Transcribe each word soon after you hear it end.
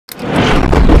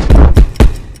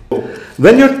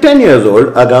When you're 10 years old,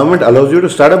 a government allows you to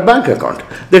start a bank account.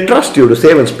 They trust you to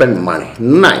save and spend money.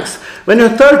 Nice. When you're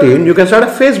 13, you can start a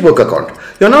Facebook account.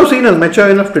 You're now seen as mature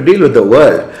enough to deal with the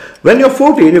world. When you're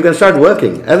 14, you can start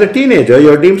working. As a teenager,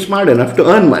 you're deemed smart enough to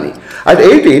earn money. At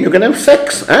 18, you can have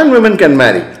sex and women can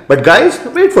marry. But guys,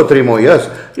 wait for 3 more years.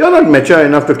 You're not mature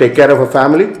enough to take care of a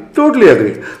family. Totally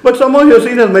agree. But somehow you're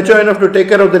seen as mature enough to take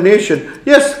care of the nation.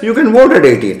 Yes, you can vote at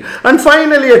 18. And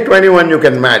finally at 21, you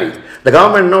can marry. The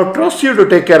government now trusts you to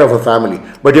take care of a family,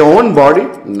 but your own body?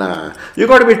 Nah. You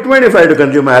got to be 25 to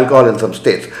consume alcohol in some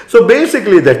states. So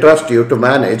basically they trust you to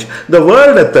manage the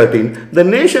world at 13, the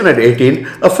nation at 18,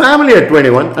 a family at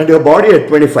 21 and your body at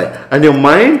 25. And your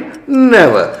mind?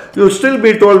 Never. You'll still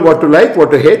be told what to like, what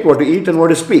to hate, what to eat and what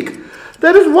to speak.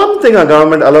 There is one thing our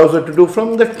government allows us to do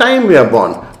from the time we are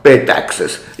born. Pay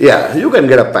taxes. Yeah, you can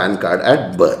get a PAN card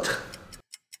at birth.